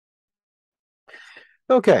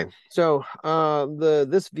Okay, so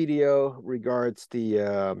this video regards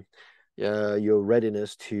the your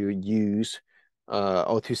readiness to use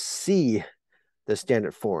or to see the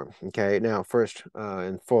standard form. Okay, now first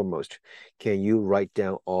and foremost, can you write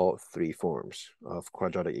down all three forms of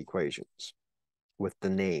quadratic equations with the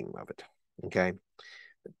name of it? Okay,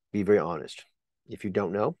 be very honest. If you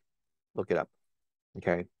don't know, look it up.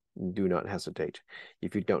 Okay, do not hesitate.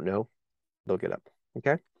 If you don't know, look it up.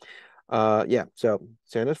 Okay, yeah. So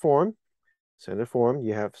standard form,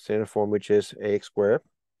 you have standard form, which is ax squared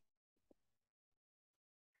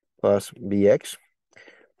plus bx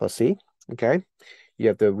plus c. Okay. You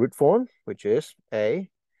have the root form, which is a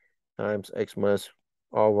times x minus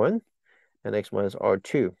r1 and x minus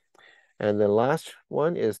r2. And the last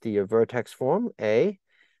one is the vertex form, a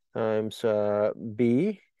times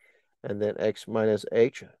b, and then x minus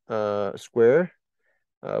h square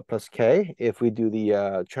plus k if we do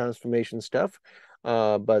the transformation stuff.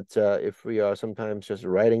 But if we are sometimes just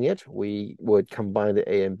writing it, we would combine the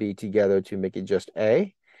a and b together to make it just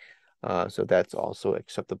a. So that's also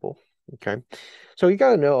acceptable. Okay. So you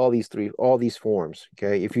got to know all these forms.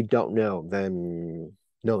 Okay. If you don't know, then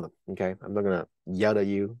know them. Okay. I'm not going to yell at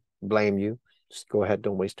you, blame you. Just go ahead.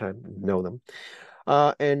 Don't waste time. Know them.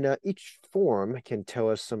 And each form can tell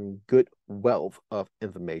us some good wealth of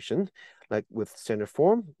information. Like with standard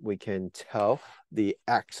form, we can tell the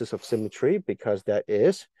axis of symmetry because that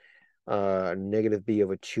is negative b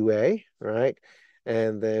over 2a, right?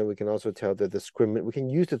 And then we can also tell the discriminant. We can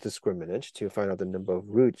use the discriminant to find out the number of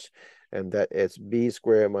roots, and that is b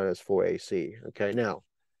squared minus 4ac. Okay, now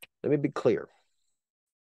let me be clear.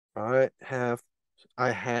 I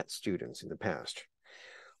had students in the past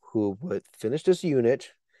who would finish this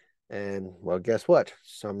unit, and well, guess what?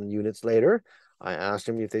 Some units later, I asked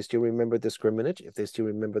them if they still remember discriminant, if they still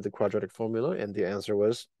remember the quadratic formula, and the answer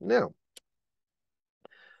was no.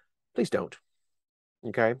 Please don't.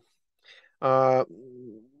 Okay. Uh,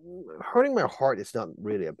 Hurting my heart is not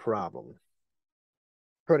really a problem.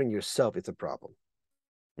 Hurting yourself is a problem.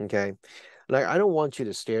 Okay. Like, I don't want you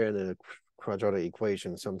to stare at a quadratic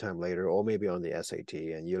equation sometime later, or maybe on the SAT,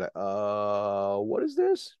 and you're like, what is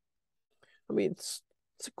this? I mean, it's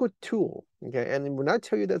a good tool. Okay. And when I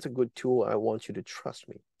tell you that's a good tool, I want you to trust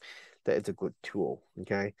me that it's a good tool.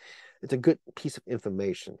 Okay. It's a good piece of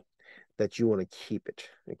information that you want to keep it.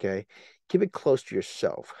 Okay. Keep it close to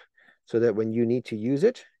yourself so that when you need to use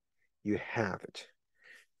it, you have it.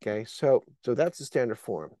 Okay, so that's the standard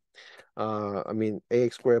form. I mean,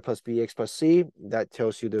 ax squared plus bx plus c, that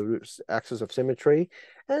tells you the axis of symmetry.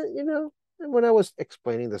 And, when I was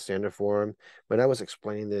explaining the standard form, when I was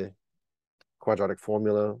explaining the quadratic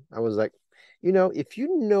formula, I was like, if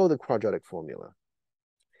you know the quadratic formula,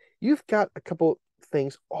 you've got a couple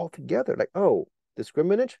things all together. Like, oh,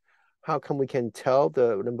 discriminant, how come we can tell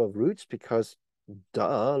the number of roots? Because,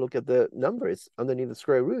 duh, look at the number. It's underneath the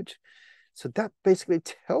square root. So that basically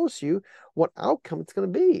tells you what outcome it's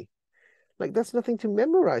going to be. Like, that's nothing to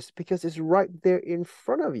memorize because it's right there in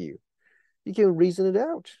front of you. You can reason it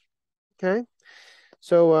out. Okay.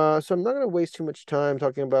 So I'm not going to waste too much time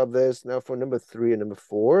talking about this. Now for number 3 and number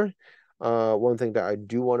 4, one thing that I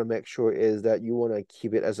do want to make sure is that you want to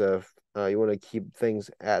keep it as you want to keep things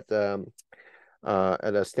at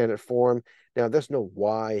a standard form. Now, there's no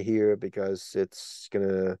y here because there's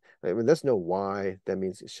no y, that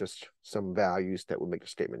means it's just some values that would make the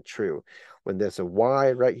statement true. When there's a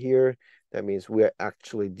y right here, that means we're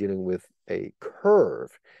actually dealing with a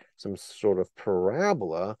curve, some sort of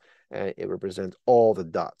parabola, and it represents all the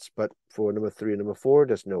dots. But for number 3 and number 4,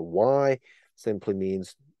 there's no y, simply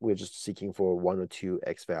means we're just seeking for 1 or 2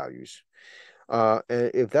 x values. And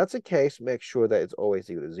if that's the case, make sure that it's always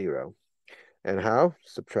equal to 0. And how?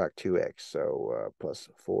 Subtract 2x, so plus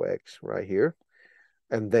 4x right here.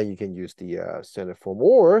 And then you can use the standard form.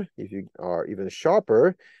 Or if you are even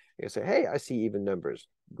sharper, you can say, hey, I see even numbers.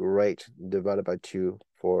 Great. Divided by 2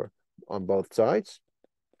 on both sides.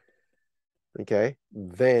 Okay.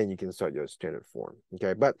 Then you can start your standard form.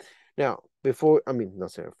 Okay. But now,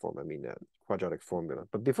 not standard form, quadratic formula.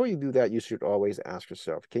 But before you do that, you should always ask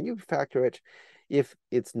yourself, can you factor it? If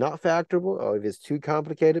it's not factorable, or if it's too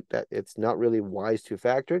complicated, that it's not really wise to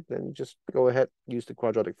factor it, then just go ahead, use the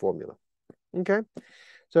quadratic formula. Okay.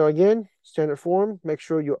 So again, standard form, make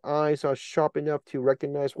sure your eyes are sharp enough to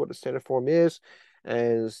recognize what the standard form is.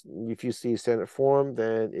 And if you see standard form,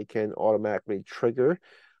 then it can automatically trigger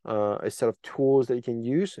a set of tools that you can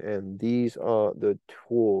use. And these are the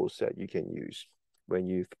tools that you can use when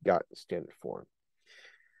you've got standard form.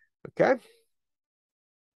 Okay.